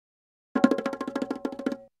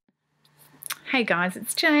Hey guys,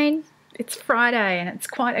 it's Jane. It's Friday and it's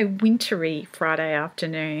quite a wintry Friday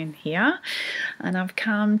afternoon here, and I've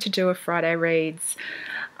come to do a Friday Reads.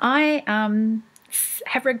 I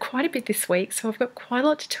have read quite a bit this week, so I've got quite a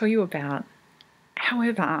lot to tell you about.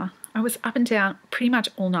 However, I was up and down pretty much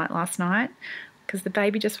all night last night because the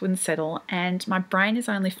baby just wouldn't settle and my brain is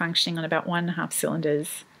only functioning on about 1.5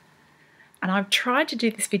 cylinders. And I've tried to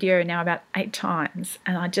do this video now about 8 times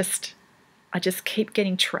and I just keep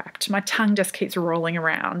getting trapped. My tongue just keeps rolling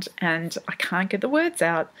around and I can't get the words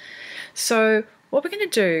out. So what we're going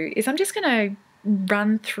to do is I'm just going to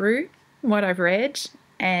run through what I've read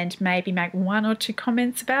and maybe make 1 or 2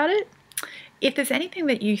 comments about it. If there's anything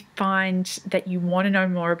that you find that you want to know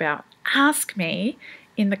more about, ask me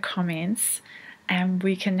in the comments and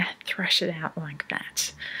we can thrash it out like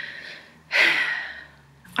that.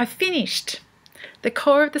 I finished The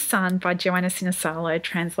Core of the Sun by Johanna Sinisalo,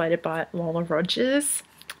 translated by Lola.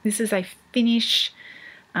 This is a Finnish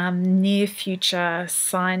near-future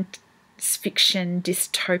science fiction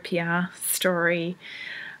dystopia story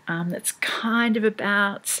that's kind of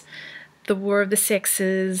about the war of the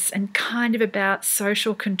sexes and kind of about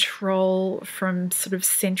social control from sort of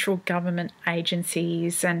central government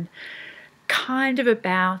agencies and kind of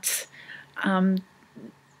about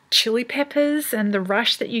chili peppers and the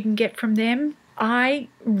rush that you can get from them. I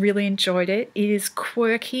really enjoyed it. It is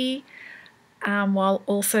quirky while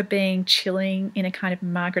also being chilling in a kind of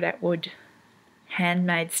Margaret Atwood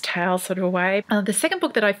Handmaid's Tale sort of a way. The second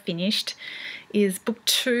book that I finished is book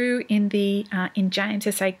 2 in James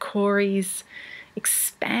S.A. Corey's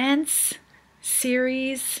Expanse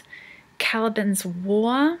series, Caliban's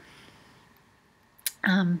War.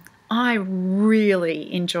 I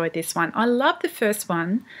really enjoyed this one. I loved the first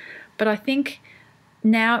one, but I think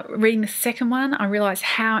now reading the second one, I realise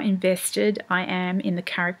how invested I am in the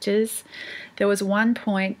characters. There was one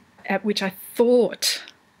point at which I thought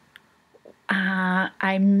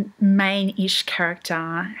a main-ish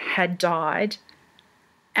character had died,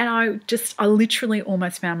 and I literally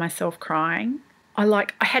almost found myself crying. I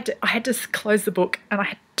had to close the book and I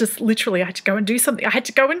had to go and do something. I had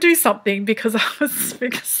to go and do something because I was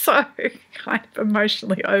so kind of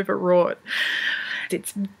emotionally overwrought.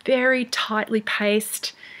 It's very tightly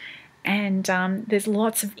paced and there's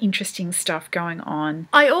lots of interesting stuff going on.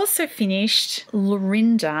 I also finished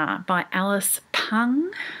Laurinda by Alice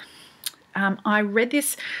Pung. I read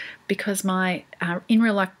this because my In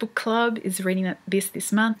Real Life book club is reading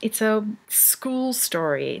this month. It's a school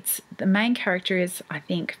story. The main character is, I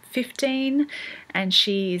think, 15 and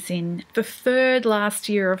she is in the 3rd last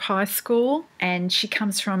year of high school and she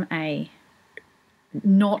comes from a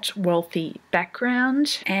not wealthy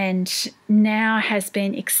background and now has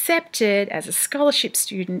been accepted as a scholarship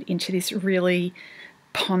student into this really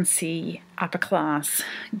poncy upper class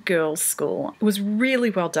girls' school. It was really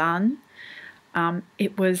well done.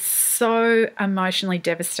 It was so emotionally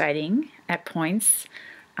devastating at points.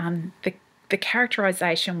 The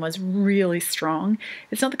characterization was really strong.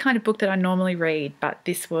 It's not the kind of book that I normally read, but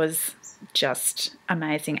this was just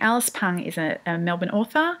amazing. Alice Pung is a Melbourne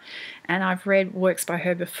author, and I've read works by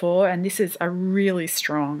her before, and this is a really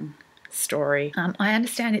strong story. I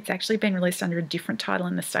understand it's actually been released under a different title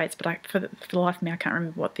in the States, but for the life of me, I can't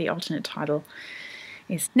remember what the alternate title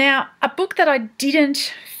is. Now, a book that I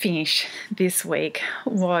didn't finish this week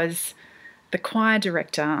was The Choir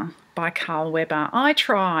Director by Carl Weber. I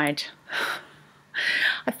tried.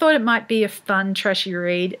 I thought it might be a fun, trashy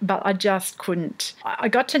read, but I just couldn't. I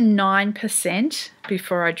got to 9%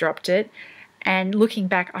 before I dropped it, and looking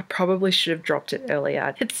back, I probably should have dropped it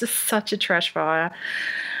earlier. It's just such a trash fire.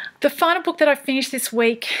 The final book that I finished this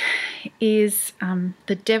week is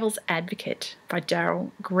The Devil's Advocate by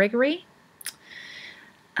Daryl Gregory.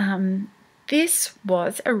 This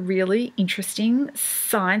was a really interesting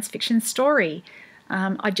science fiction story.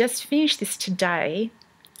 I just finished this today.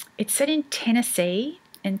 It's set in Tennessee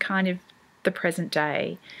and kind of the present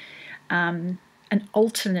day, an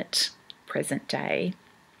alternate present day.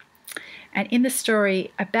 And in the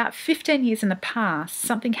story, about 15 years in the past,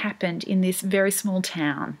 something happened in this very small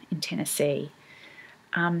town in Tennessee.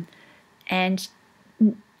 And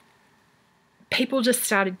people just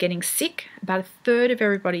started getting sick. About 1/3 of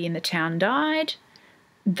everybody in the town died.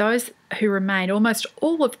 Those who remained, almost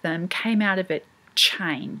all of them, came out of it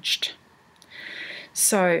changed.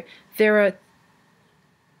 So there are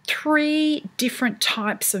 3 different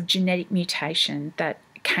types of genetic mutation that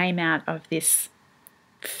came out of this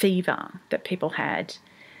fever that people had.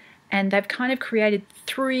 And they've kind of created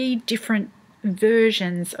 3 different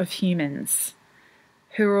versions of humans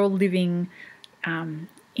who are all living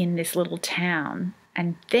in this little town.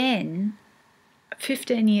 And then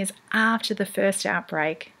 15 years after the first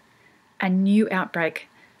outbreak, a new outbreak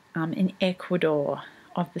in Ecuador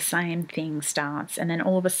of the same thing starts, and then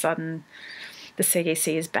all of a sudden the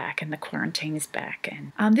CDC is back and the quarantine is back.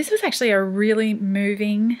 And this was actually a really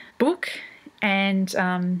moving book and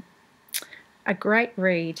a great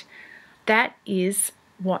read. That is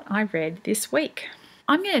what I read this week.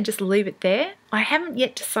 I'm going to just leave it there. I haven't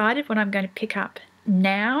yet decided what I'm going to pick up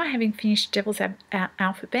now, having finished Devil's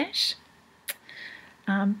Alphabet.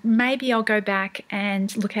 Maybe I'll go back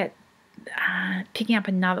and look at picking up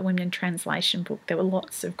another women in translation book. There were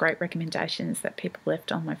lots of great recommendations that people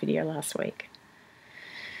left on my video last week.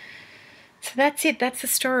 So that's it. That's the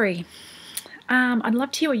story. I'd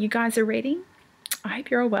love to hear what you guys are reading. I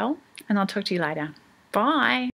hope you're all well, and I'll talk to you later. Bye.